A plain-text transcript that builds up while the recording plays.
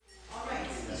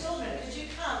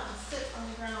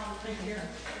here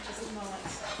for just a moment.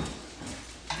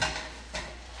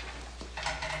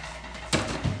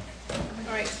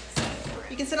 All right.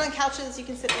 You can sit on couches. You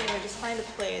can sit anywhere. Just find a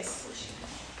place.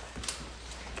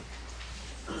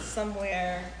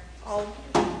 Somewhere. I'll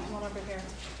come on over here.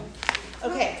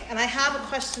 Okay, and I have a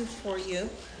question for you.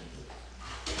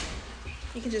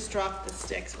 You can just drop the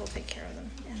sticks. We'll take care of them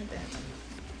in a bit.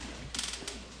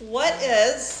 What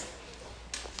is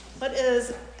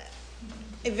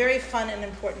a very fun and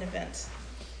important event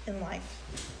in life?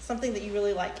 Something that you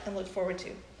really like and look forward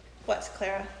to. What's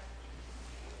Clara?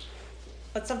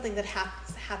 What's something that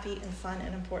happy and fun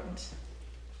and important?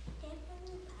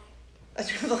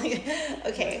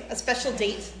 Okay, a special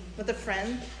date with a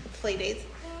friend, a play date.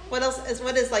 What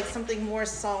is like something more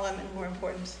solemn and more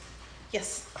important?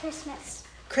 Yes? Christmas.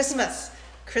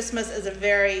 Christmas is a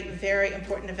very, very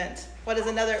important event. What is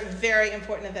another very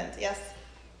important event? Yes?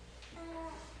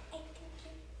 I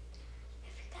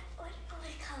forgot what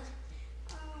it's called.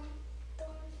 The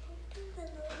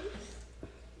leaves.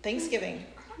 Thanksgiving.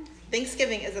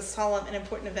 Thanksgiving is a solemn and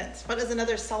important event. What is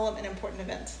another solemn and important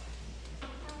event?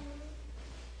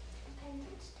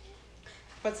 Independence Day.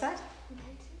 What's that?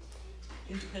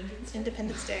 Independence?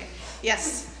 Independence Day.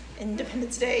 Yes.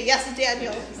 Independence Day. Yes,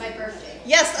 Daniel. My birthday.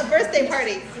 Yes, a birthday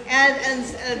party. And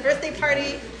a birthday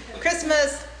party.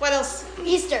 Christmas. What else?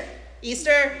 Easter.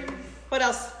 Easter. What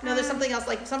else? No, there's something else,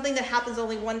 like something that happens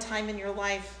only one time in your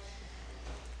life.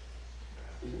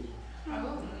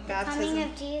 Baptism. Coming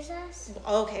of Jesus.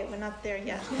 Okay, we're not there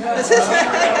yet. This is we're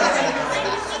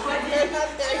not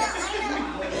there yet.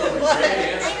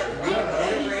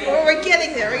 Well, we're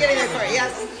getting there. We're getting there, Corey.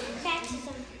 Yes.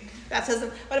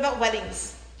 Baptism. What about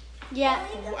weddings? Yeah.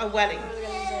 A wedding.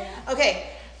 Okay,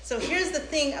 so here's the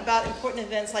thing about important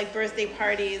events like birthday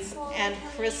parties and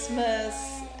Christmas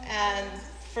and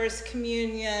First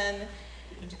Communion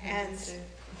and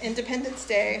Independence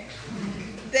Day.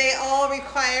 They all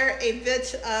require a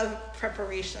bit of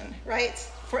preparation, right?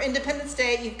 For Independence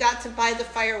Day, you've got to buy the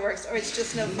fireworks or it's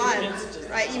just no fun,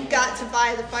 right? You've got to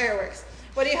buy the fireworks.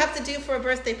 What do you have to do for a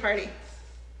birthday party?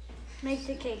 Make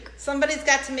the cake. Somebody's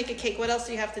got to make a cake. What else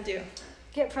do you have to do?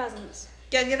 Get presents.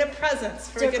 Get a presents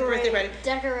for a good birthday party.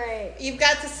 Decorate. You've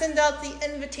got to send out the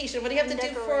invitation. What do you have to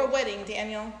do for a wedding,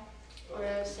 Daniel? We're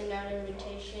going to send out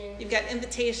invitations. You've got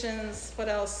invitations. What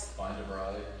else? Find a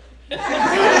bride. I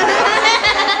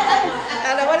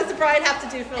don't know. What does the bride have to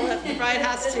do, Philip? The bride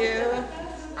has to...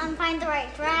 Find the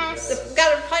right dress. You've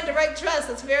got to find the right dress.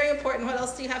 That's very important. What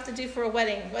else do you have to do for a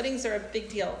wedding? Weddings are a big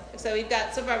deal. So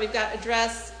so far we've got a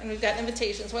dress and we've got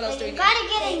invitations. What else do we need? You gotta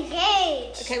get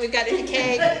engaged. Okay, we've got a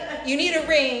cake. You need a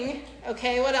ring.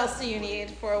 Okay, what else do you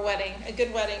need for a wedding? A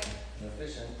good wedding. No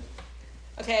fishing.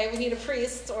 Okay, we need a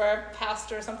priest or a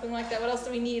pastor or something like that. What else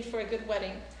do we need for a good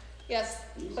wedding? Yes,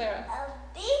 Clara. A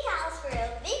big house for a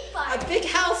big party. A big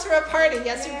house for a party.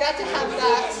 Yes, you've got to have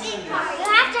that. Big party. You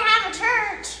have to have a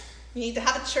church. You need to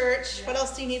have a church. What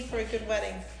else do you need for a good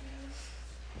wedding?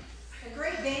 A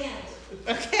great band.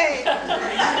 Okay.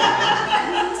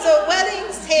 So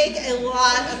weddings take a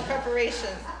lot of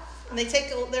preparation. And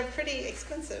they're pretty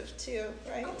expensive too,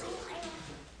 right?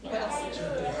 What else?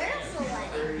 Rehearsal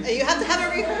wedding. You have to have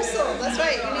a rehearsal. That's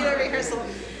right. You need a rehearsal.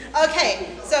 Okay,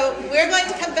 so we're going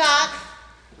to come back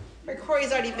where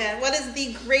Corey's already been. What is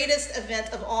the greatest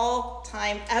event of all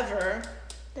time ever?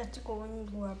 That's going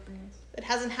to happen. It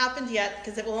hasn't happened yet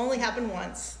because it will only happen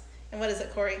once. And what is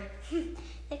it, Corey?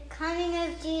 The coming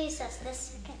of Jesus the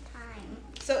second time.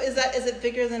 So is it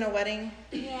bigger than a wedding?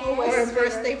 Yes. Or a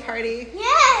birthday party?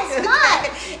 Yes,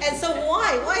 much. And so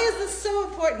why? Why is this so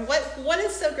important? What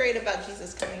is so great about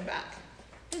Jesus coming back?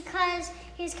 Because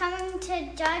he's coming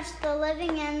to judge the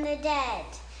living and the dead.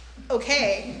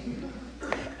 Okay.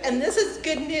 And this is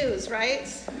good news, right?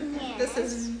 Yes. This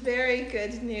is very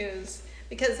good news.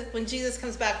 Because when Jesus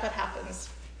comes back, what happens?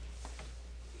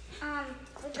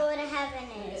 We go to heaven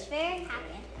and it's very happy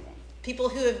in heaven. People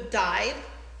who have died,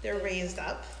 they're raised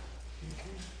up.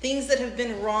 Things that have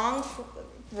been wrong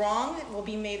will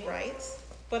be made right.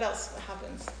 What else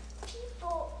happens?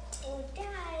 People who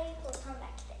die will come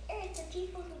back to the earth. The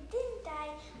people who didn't die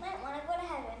might want to go to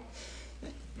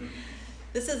heaven.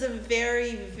 This is a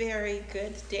very, very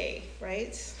good day,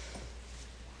 right?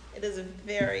 It is a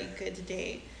very good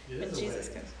day when Jesus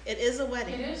comes. It is a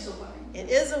wedding. It is a wedding. It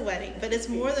is a wedding, but it's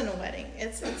more than a wedding.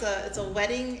 It's a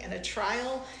wedding and a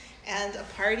trial and a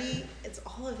party. It's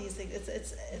all of these things.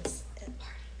 It's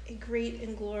a great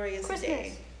and glorious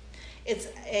day. It's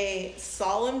a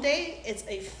solemn day. It's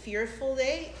a fearful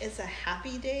day. It's a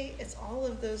happy day. It's all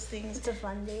of those things. It's a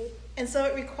fun day. And so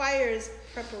it requires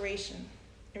preparation.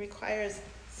 It requires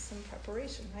some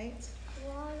preparation, right? A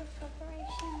lot of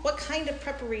preparation. What kind of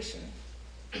preparation?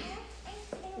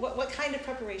 What kind of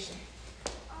preparation?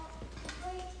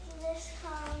 When this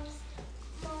comes,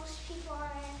 most people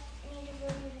need to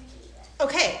believe in Jesus.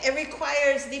 Okay, it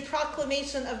requires the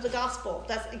proclamation of the gospel.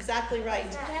 That's exactly right.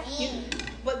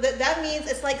 But that means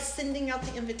it's like sending out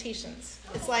the invitations.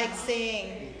 It's like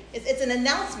saying, it's an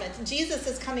announcement. Jesus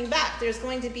is coming back. There's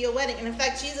going to be a wedding. And in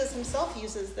fact, Jesus himself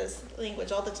uses this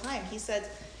language all the time. He says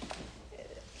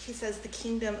the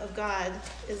kingdom of God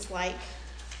is like,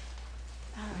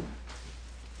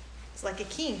 it's like a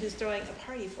king who's throwing a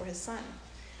party for his son.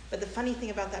 But the funny thing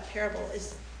about that parable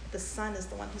is the son is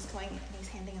the one who's going and he's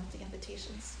handing out the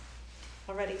invitations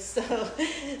already.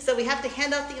 So we have to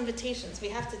hand out the invitations. We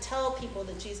have to tell people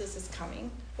that Jesus is coming.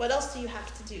 What else do you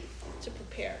have to do to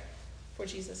prepare for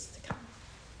Jesus to come?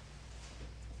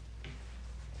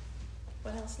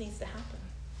 What else needs to happen?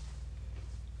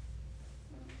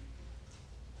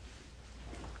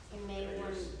 You may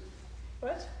want.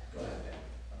 What? Go ahead.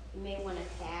 You may want to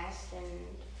fast and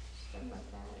stuff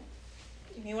like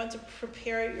that. You want to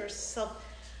prepare yourself.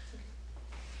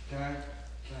 Can I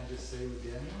just say with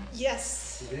Daniel?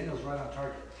 Yes. So Daniel's right on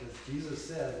target because Jesus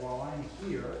said, while I'm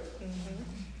here,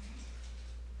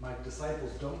 my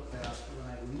disciples don't fast, but when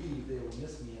I leave, they will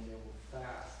miss me and they will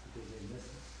fast because they miss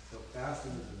me. So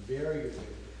fasting is a very good way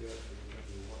to prepare for the coming of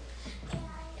the Lord.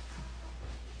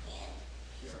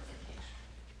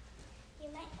 You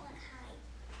might want to hide.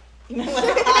 You might want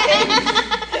to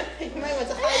hide. You might want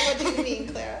to hide. What do you mean,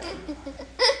 Clara?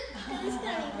 It's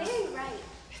going to be very bright.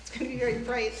 It's going to be very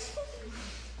bright.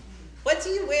 What do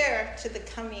you wear to the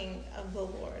coming of the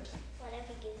Lord?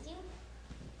 Whatever he gives you.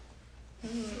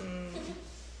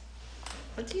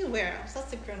 What do you wear? So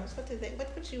that's the grown-ups. What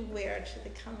would you wear to the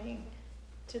coming,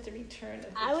 to the return of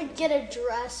the I would King? get a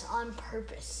dress on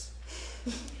purpose.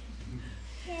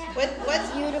 Yeah.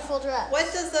 What Beautiful dress.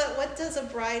 What does a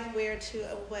bride wear to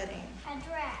a wedding? A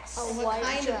dress. A What white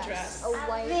kind dress. of dress? A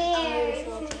white, Very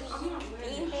beautiful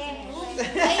dress.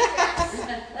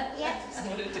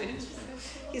 Yes.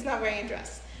 He's not wearing a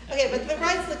dress. Okay, but the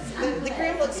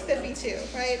groom looks spiffy too,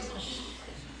 right?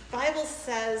 Bible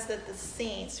says that the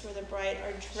saints, who are the bride,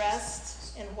 are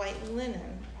dressed in white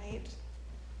linen, right?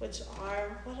 Which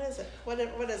are, what is it? What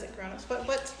is it, grown-ups?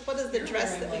 What is the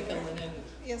dress that we wear?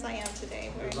 Yes, I am today.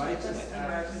 The Wearing righteous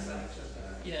acts.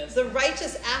 Yes. the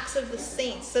righteous acts of the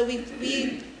saints. So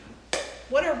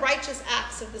what are righteous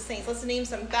acts of the saints? Let's name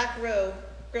some back row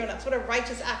grown-ups. What are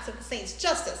righteous acts of the saints?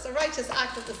 Justice, a righteous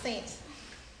act of the saints.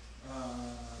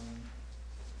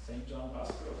 St. John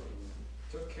Bosco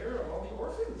took care of all the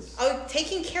orphans. Oh,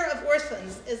 taking care of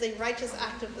orphans is a righteous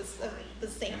act of the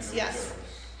saints, yes.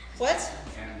 What?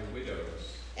 And the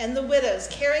widows. And the widows.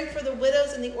 Caring for the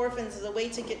widows and the orphans is a way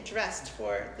to get dressed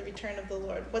for the return of the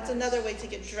Lord. What's another way to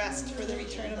get dressed for the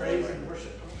return of the Praise Lord? and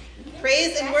worship.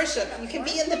 Praise and worship. You can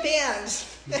be in the band.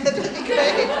 That would be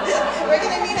great. We're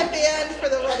going to need a band for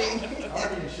the wedding.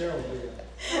 Artie and Cheryl will be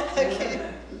Okay.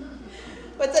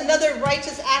 What's another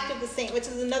righteous act of the saint, which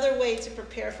is another way to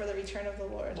prepare for the return of the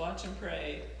Lord? Watch and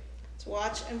pray. To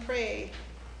watch and pray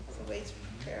is a way to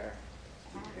prepare.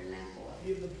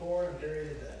 Feed the poor and bury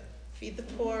the dead. Feed the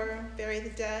poor, bury the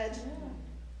dead,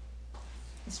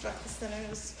 instruct the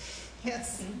sinners.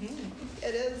 Yes,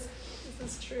 it is.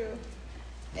 This is true.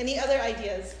 Any other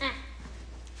ideas?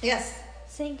 Yes.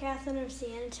 St. Catherine of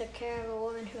Siena took care of a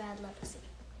woman who had leprosy.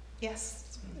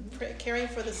 Yes. Caring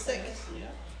for the sick, Yeah.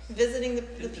 visiting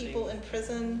the people in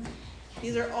prison.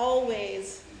 These are all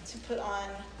ways to put on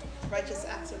righteous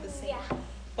acts of the saint. Yeah.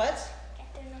 What?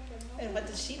 Get their number. And what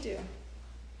did she do?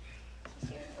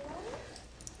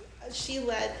 She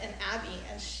led an abbey,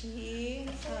 and she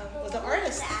was an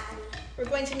artist. We're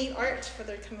going to need art for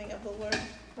the coming of the Lord,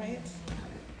 right?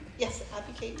 Yes,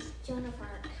 Abby Kate. Joan of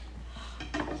Arc.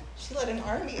 She led an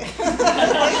army.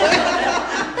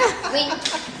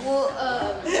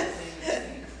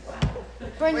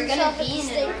 Burn We're yourself gonna at the be in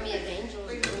stake. an army of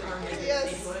angels.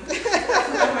 Yes.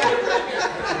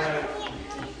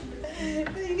 You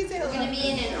can say We're it gonna loud. be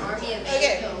in an army of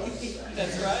Okay. angels.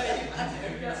 That's right.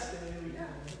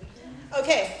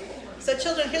 Okay, so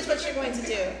children, here's what you're going to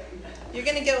do. You're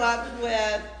going to go up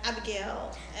with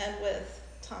Abigail and with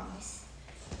Thomas,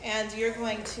 and you're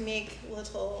going to make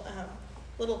little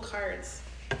cards,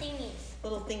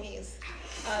 little thingies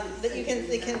that you can.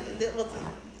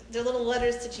 They're little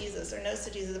letters to Jesus or notes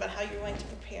to Jesus about how you're going to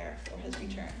prepare for his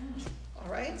return. All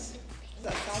right? Does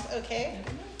that sound okay?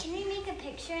 Can we make a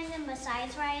picture in them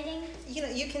besides writing? You know,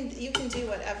 you can do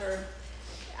whatever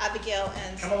Abigail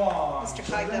and Come on. Mr.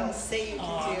 Cogdell say you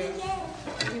can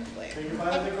do. You play. Say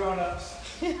goodbye to the grown-ups.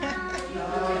 Bye.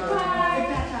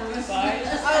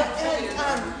 Oh, and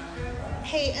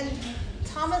Hey, and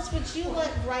Thomas, would you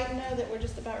let Wright know that we're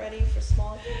just about ready for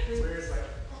small group?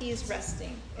 He's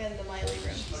resting in the Miley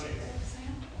room.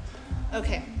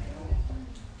 Okay.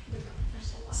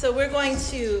 So we're going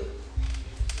to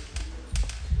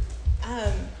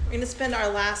spend our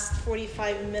last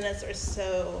 45 minutes or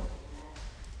so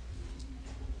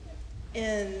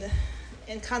in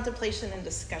contemplation and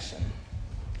discussion.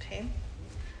 Okay.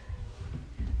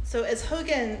 So as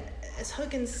Hogan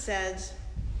said,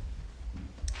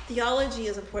 theology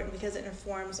is important because it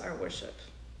informs our worship,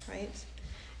 right?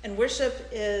 And worship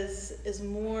is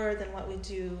more than what we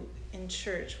do in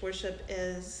church. Worship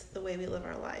is the way we live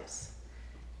our lives.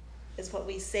 It's what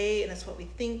we say and it's what we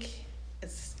think.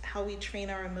 It's how we train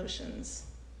our emotions.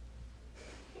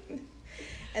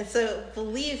 And so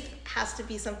belief has to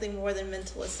be something more than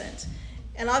mental assent.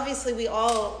 And obviously we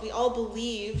all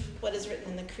believe what is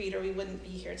written in the Creed, or we wouldn't be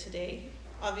here today.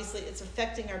 Obviously it's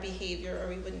affecting our behavior, or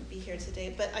we wouldn't be here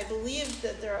today. But I believe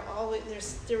that there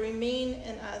remain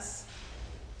in us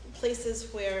places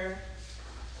where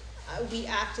we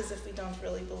act as if we don't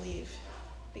really believe,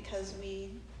 because we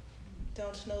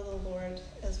don't know the Lord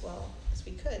as well as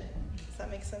we could. Does that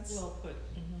make sense? Well put.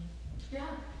 Mm-hmm.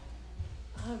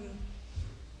 Yeah.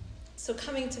 So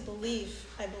coming to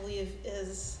belief, I believe,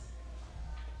 is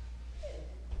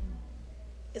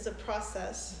a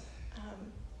process.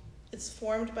 It's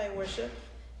formed by worship.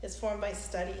 It's formed by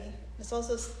study. It's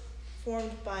also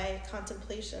formed by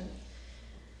contemplation,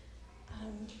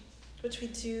 which we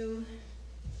do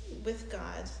with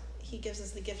God. He gives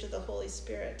us the gift of the Holy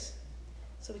Spirit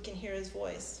so we can hear his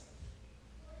voice.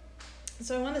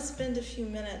 So I want to spend a few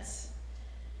minutes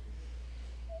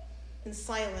in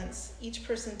silence, each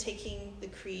person taking the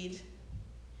Creed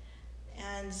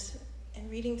and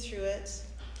reading through it.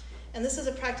 And this is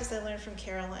a practice I learned from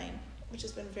Caroline, which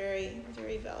has been very,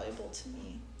 very valuable to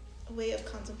me, a way of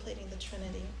contemplating the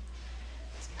Trinity.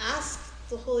 Ask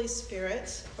the Holy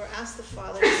Spirit, or ask the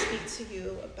Father to speak to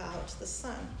you about the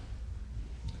Son.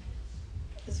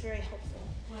 It's very helpful.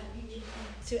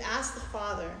 To ask the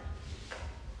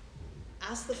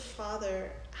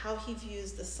Father how he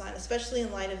views the Son, especially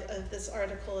in light of this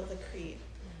article of the Creed.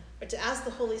 Or to ask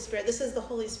the Holy Spirit, this is the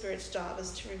Holy Spirit's job,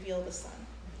 is to reveal the Son.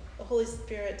 The Holy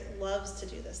Spirit loves to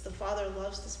do this. The Father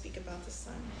loves to speak about the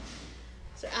Son.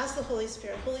 So ask the Holy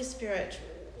Spirit,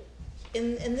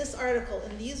 in this article,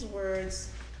 in these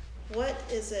words, what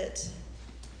is it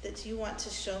that you want to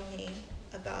show me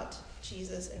about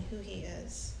Jesus and who he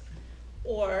is?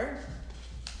 Or,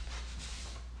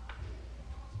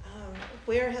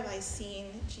 where have I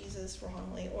seen Jesus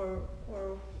wrongly? Or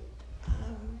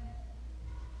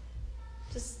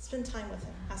just spend time with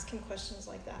him. Ask him questions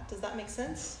like that. Does that make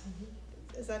sense?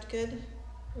 Mm-hmm. Is that good?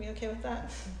 Are we okay with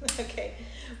that? Okay.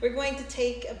 We're going to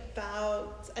take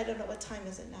about, I don't know, what time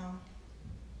is it now?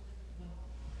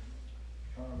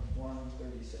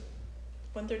 1:37.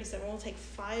 1:37. We'll take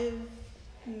 5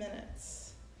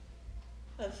 minutes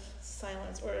of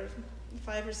silence, or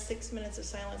 5 or 6 minutes of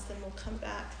silence, then we'll come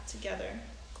back together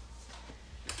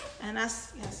and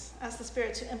ask the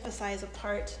Spirit to emphasize a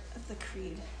part of the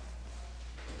Creed.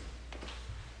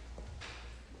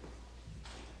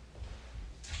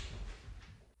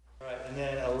 All right, and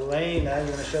then Elena,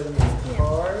 you want to show them the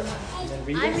card and then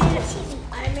read it?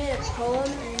 I made a poem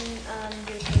and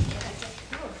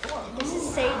this is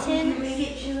Satan.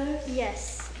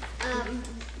 Yes.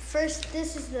 First,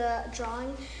 this is the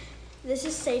drawing. This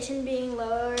is Satan being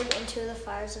lowered into the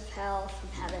fires of hell from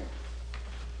heaven.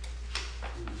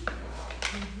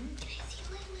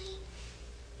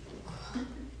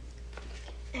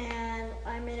 And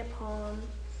I made a poem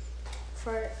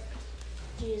for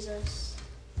Jesus.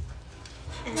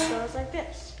 And it goes like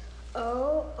this.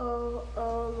 Oh, oh,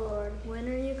 oh, Lord, when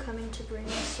are you coming to bring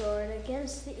the sword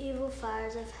against the evil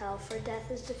fires of hell? For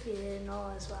death is defeated and all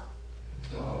is well.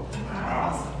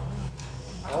 Awesome.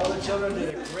 All the children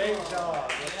did a great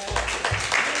job.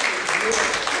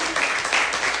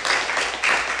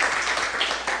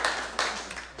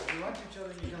 If you want to,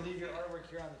 children, you can leave your artwork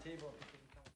here on the table.